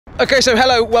Okay, so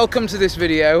hello, welcome to this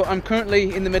video. I'm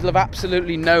currently in the middle of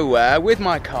absolutely nowhere with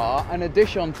my car and a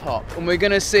dish on top, and we're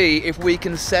gonna see if we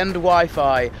can send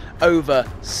Wi-Fi over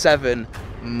 7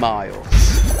 miles.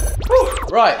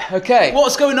 Right, okay.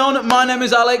 What's going on? My name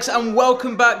is Alex and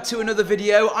welcome back to another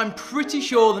video. I'm pretty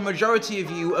sure the majority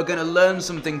of you are gonna learn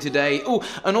something today. Oh,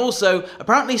 and also,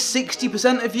 apparently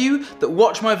 60% of you that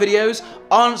watch my videos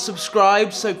aren't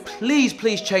subscribed, so please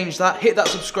change that. Hit that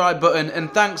subscribe button,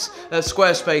 and thanks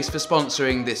Squarespace for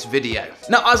sponsoring this video.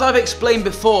 Now, as I've explained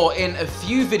before in a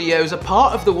few videos, a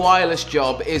part of the wireless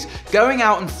job is going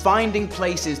out and finding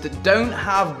places that don't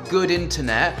have good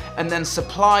internet and then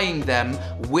supplying them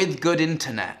with good internet.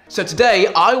 So today,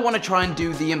 I want to try and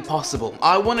do the impossible.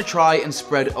 I want to try and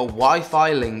spread a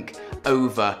Wi-Fi link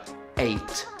over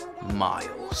 8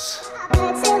 miles.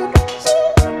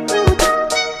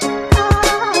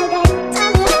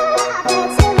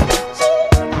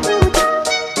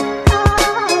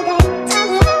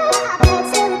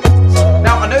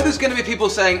 There's going to be people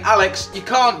saying, Alex, you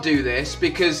can't do this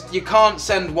because you can't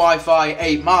send Wi-Fi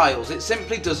 8 miles. It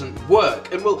simply doesn't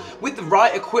work. And well, with the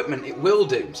right equipment, it will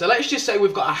do. So let's just say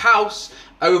we've got a house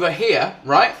over here,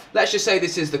 right? Let's just say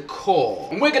this is the core.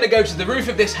 And we're going to go to the roof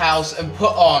of this house and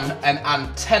put on an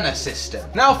antenna system.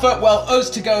 Now for, well, us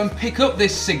to go and pick up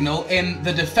this signal in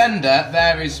the Defender,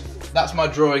 that's my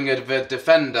drawing of a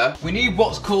Defender. We need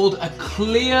what's called a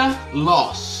clear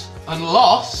loss. And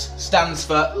loss stands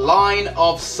for line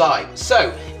of sight.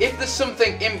 So if there's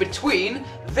something in between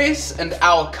this and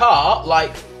our car,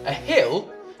 like a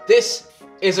hill, this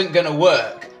isn't gonna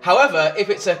work. However, if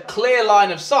it's a clear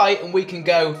line of sight and we can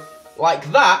go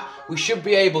like that, we should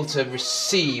be able to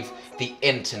receive the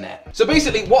internet. So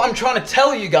basically what I'm trying to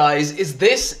tell you guys is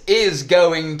this is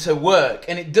going to work,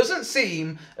 and it doesn't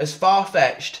seem as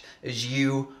far-fetched as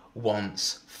you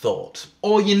once thought.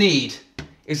 All you need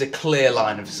is a clear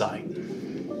line of sight.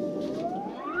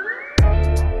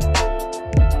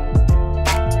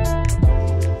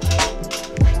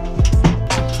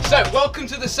 So, welcome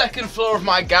to the second floor of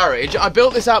my garage. I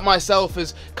built this out myself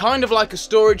as kind of like a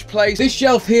storage place. This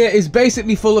shelf here is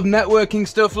basically full of networking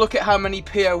stuff. Look at how many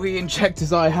PoE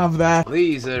injectors I have there.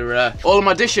 These are all of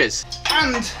my dishes.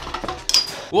 And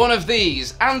one of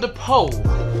these, and a pole.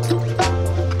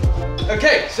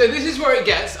 Okay, so this is where it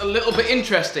gets a little bit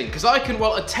interesting, because I can,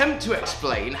 well, attempt to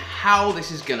explain how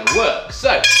this is gonna work.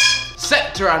 So,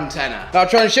 sector antenna. Now, I'll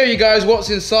try and show you guys what's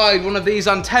inside one of these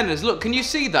antennas. Look, can you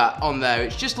see that on there?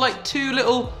 It's just like two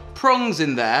little prongs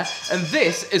in there, and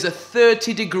this is a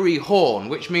 30-degree horn,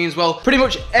 which means, well, pretty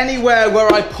much anywhere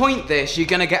where I point this, you're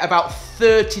gonna get about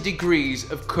 30 degrees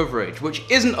of coverage, which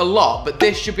isn't a lot, but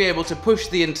this should be able to push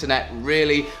the internet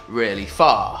really, really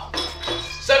far.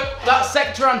 So that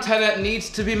sector antenna needs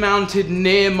to be mounted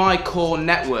near my core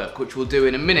network, which we'll do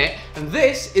in a minute. And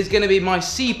this is going to be my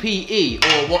CPE,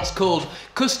 or what's called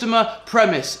customer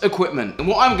premise equipment. And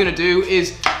what I'm going to do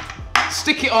is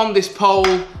stick it on this pole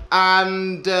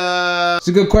and... It's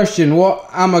a good question. What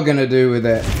am I going to do with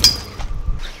it?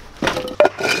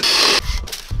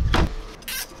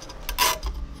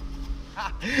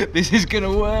 This is going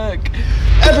to work.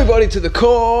 Everybody to the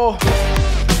core.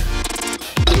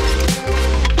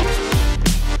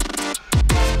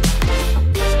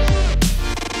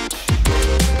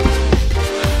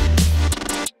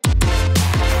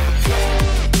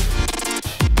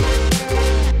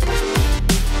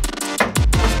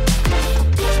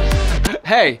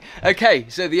 Hey, okay,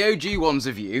 so the OG ones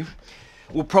of you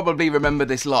will probably remember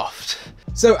this loft.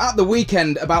 So at the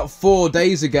weekend, about 4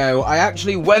 days ago, I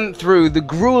actually went through the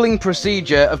grueling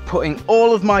procedure of putting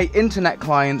all of my internet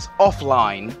clients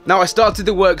offline. Now, I started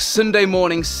the work Sunday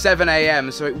morning, 7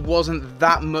 AM, so it wasn't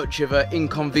that much of an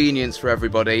inconvenience for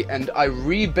everybody, and I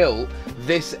rebuilt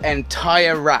this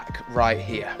entire rack right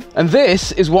here. And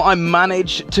this is what I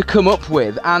managed to come up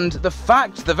with, and the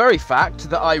very fact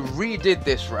that I redid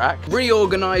this rack,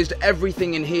 reorganized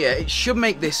everything in here, it should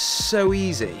make this so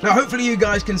easy. Now, hopefully you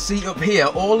guys can see up here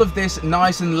all of this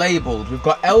nice and labeled. We've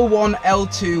got L1,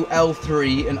 L2,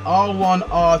 L3, and R1,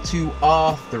 R2,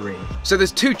 R3. So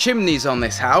there's 2 chimneys on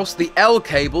this house. The L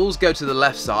cables go to the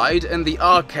left side, and the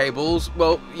R cables,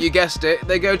 well, you guessed it,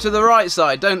 they go to the right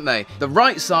side, don't they? The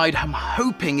right side, I'm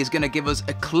hoping, is going to give us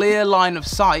a clear line of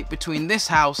sight between this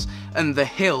house and the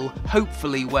hill,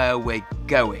 hopefully where we're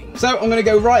going. So I'm going to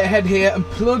go right ahead here and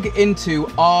plug into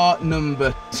R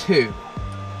number 2.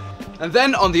 And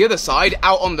then on the other side,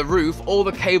 out on the roof, all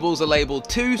the cables are labeled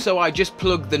 2, so I just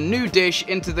plug the new dish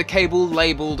into the cable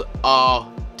labeled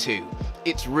R2.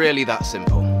 It's really that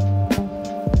simple.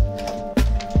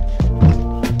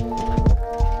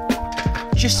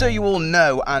 just so you all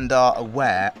know and are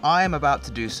aware, I am about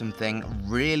to do something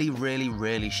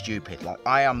really stupid. Like,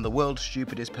 I am the world's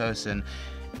stupidest person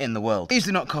in the world. Please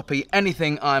do not copy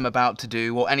anything I'm about to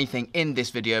do or anything in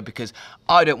this video because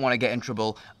I don't want to get in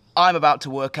trouble. I'm about to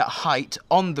work at height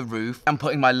on the roof. I'm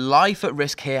putting my life at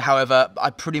risk here. However, I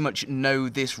pretty much know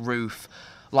this roof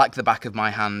like the back of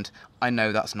my hand. I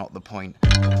know that's not the point.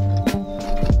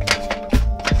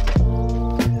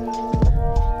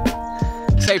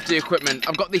 Safety equipment.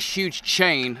 I've got this huge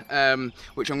chain,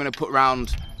 which I'm going to put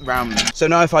round me. So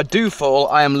now if I do fall,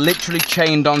 I am literally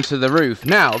chained onto the roof.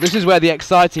 Now, this is where the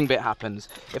exciting bit happens.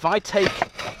 If I take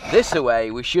this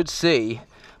away, we should see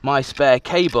my spare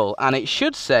cable, and it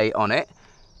should say on it,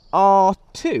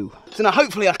 R2. So now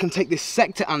hopefully I can take this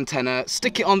sector antenna,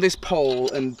 stick it on this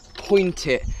pole, and point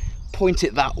it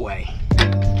that way.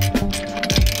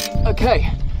 Okay.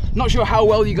 Not sure how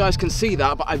well you guys can see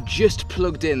that, but I've just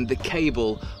plugged in the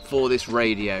cable for this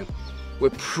radio. We're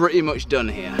pretty much done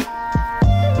here.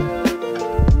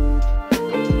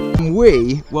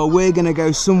 We're gonna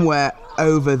go somewhere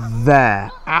over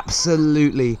there,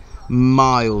 absolutely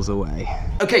miles away.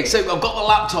 Okay, so I've got the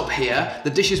laptop here, the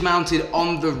dish is mounted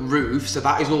on the roof, so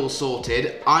that is all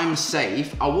sorted. I'm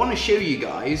safe. I wanna show you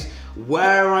guys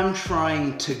where I'm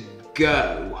trying to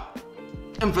go.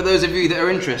 And for those of you that are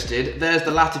interested, there's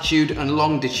the latitude and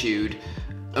longitude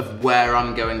of where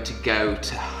I'm going to go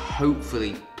to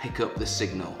hopefully pick up the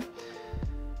signal.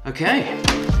 Okay.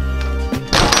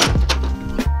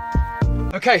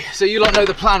 Okay, so you lot know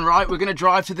the plan, right? We're gonna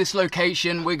drive to this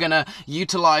location, we're gonna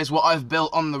utilize what I've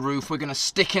built on the roof, we're gonna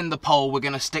stick in the pole, we're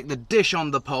gonna stick the dish on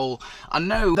the pole. I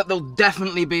know that there'll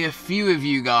definitely be a few of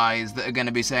you guys that are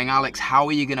gonna be saying, Alex, how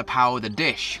are you gonna power the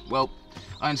dish? Well,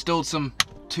 I installed some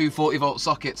 240-volt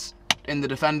sockets in the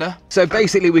Defender. So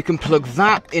basically we can plug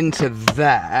that into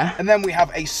there, and then we have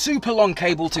a super long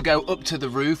cable to go up to the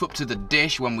roof, up to the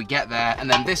dish when we get there, and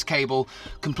then this cable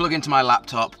can plug into my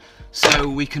laptop so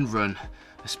we can run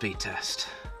a speed test.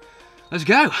 Let's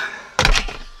go.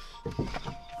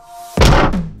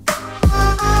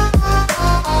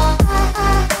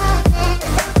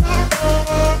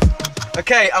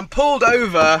 Okay, I'm pulled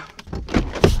over.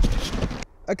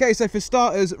 Okay, so for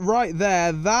starters, right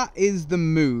there, that is the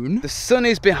moon. The sun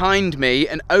is behind me,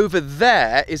 and over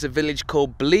there is a village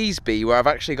called Bleasby, where I've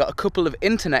actually got a couple of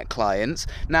internet clients.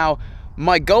 Now,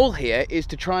 my goal here is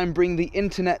to try and bring the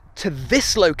internet to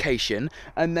this location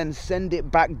and then send it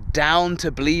back down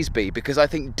to Bleasby, because I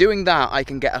think doing that, I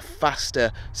can get a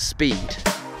faster speed.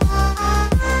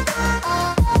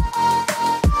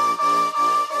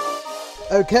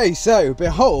 Okay, so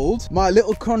behold my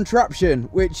little contraption,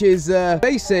 which is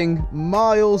facing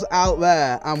miles out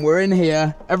there, and we're in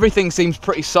here. Everything seems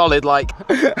pretty solid, like,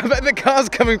 I bet the cars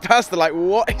coming past, they're like,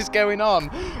 what is going on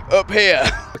up here?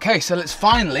 Okay, so let's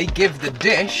finally give the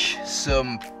dish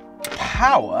some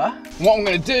power. What I'm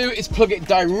gonna do is plug it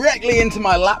directly into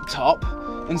my laptop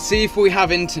and see if we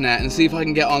have internet and see if I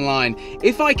can get online.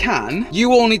 If I can,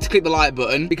 you all need to click the like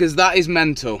button because that is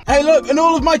mental. Hey look, and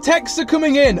all of my texts are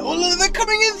coming in. Oh look, they're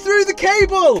coming in through the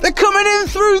cable. They're coming in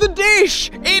through the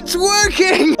dish. It's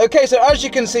working. Okay, so as you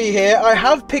can see here, I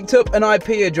have picked up an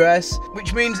IP address,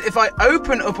 which means if I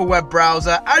open up a web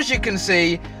browser, as you can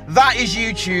see, that is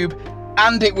YouTube.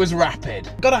 And it was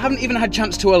rapid. God, I haven't even had a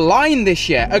chance to align this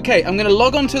yet. Okay, I'm gonna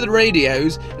log on to the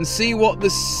radios and see what the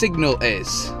signal is.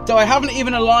 So I haven't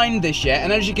even aligned this yet,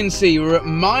 and as you can see, we're at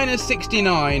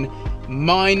 -69,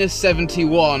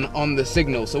 -71 on the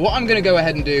signal. So what I'm gonna go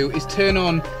ahead and do is turn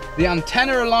on the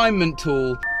antenna alignment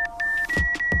tool.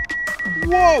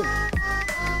 Whoa!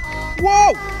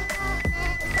 Whoa!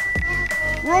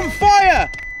 We're on fire!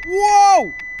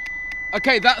 Whoa!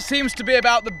 Okay, that seems to be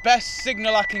about the best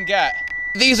signal I can get.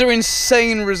 These are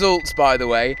insane results, by the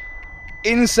way.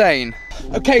 Insane.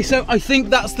 Okay, so I think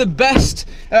that's the best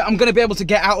I'm gonna be able to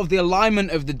get out of the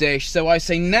alignment of the dish. So I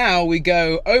say now we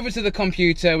go over to the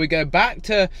computer, we go back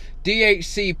to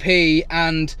DHCP,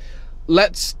 and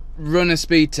let's run a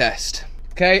speed test.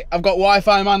 Okay, I've got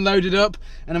Wi-Fi man loaded up,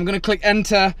 and I'm gonna click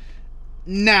enter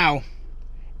now.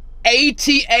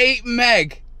 88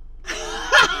 meg.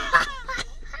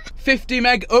 50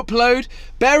 meg upload.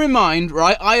 Bear in mind,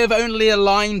 right, I have only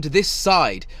aligned this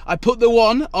side. I put the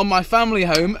one on my family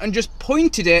home and just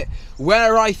pointed it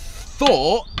where I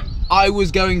thought I was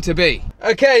going to be.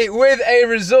 Okay, with a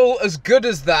result as good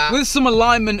as that, with some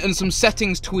alignment and some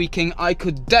settings tweaking, I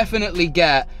could definitely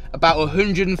get about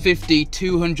 150,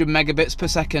 200 megabits per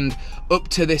second up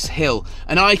to this hill.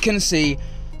 And I can see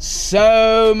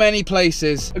so many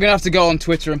places. I'm gonna have to go on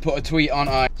Twitter and put a tweet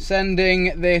on.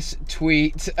 Sending this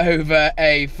tweet over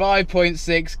a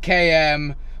 5.6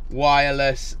 km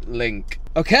wireless link.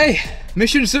 Okay,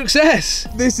 mission success.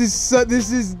 This is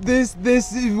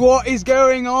what is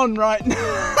going on right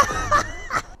now.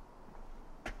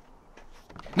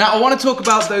 Now, I want to talk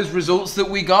about those results that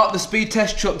we got. The speed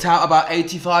test chucked out about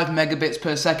 85 megabits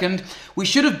per second. We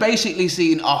should have basically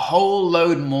seen a whole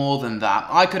load more than that.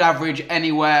 I could average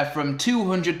anywhere from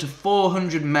 200 to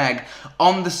 400 meg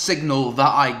on the signal that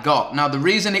I got. Now, the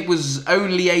reason it was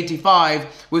only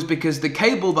 85 was because the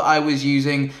cable that I was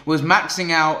using was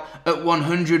maxing out at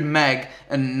 100 meg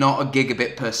and not a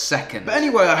gigabit per second. But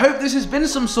anyway, I hope this has been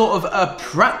some sort of a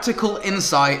practical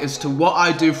insight as to what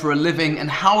I do for a living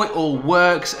and how it all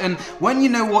works, and when you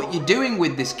know what you're doing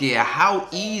with this gear, how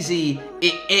easy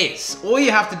it is. All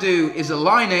you have to do is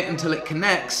align it until it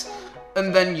connects,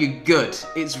 and then you're good.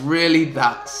 It's really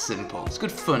that simple. It's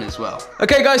good fun as well.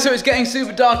 Okay guys, so it's getting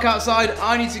super dark outside.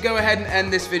 I need to go ahead and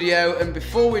end this video, and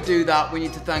before we do that, we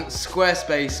need to thank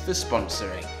Squarespace for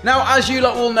sponsoring. Now, as you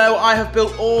lot will know, I have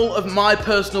built all of my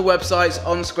personal websites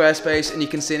on Squarespace, and you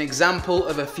can see an example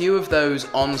of a few of those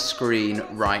on screen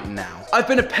right now. I've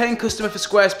been a paying customer for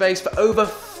Squarespace for over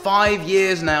 5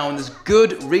 years now, and there's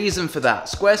good reason for that.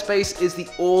 Squarespace is the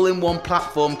all-in-one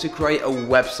platform to create a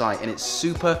website, and it's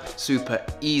super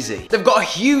easy. They've got a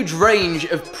huge range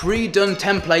of pre-done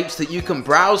templates that you can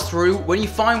browse through. When you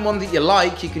find one that you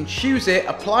like, you can choose it,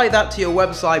 apply that to your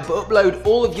website, but upload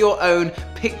all of your own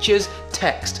pictures,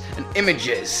 text, and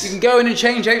images. You can go in and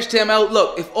change HTML.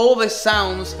 Look, if all this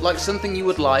sounds like something you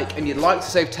would like and you'd like to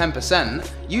save 10%,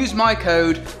 use my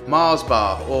code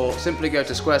MarzBar, or simply go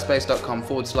to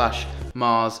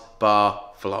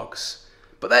squarespace.com/MarzBarVlogs.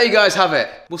 But there you guys have it.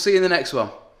 We'll see you in the next one.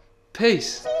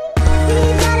 Peace.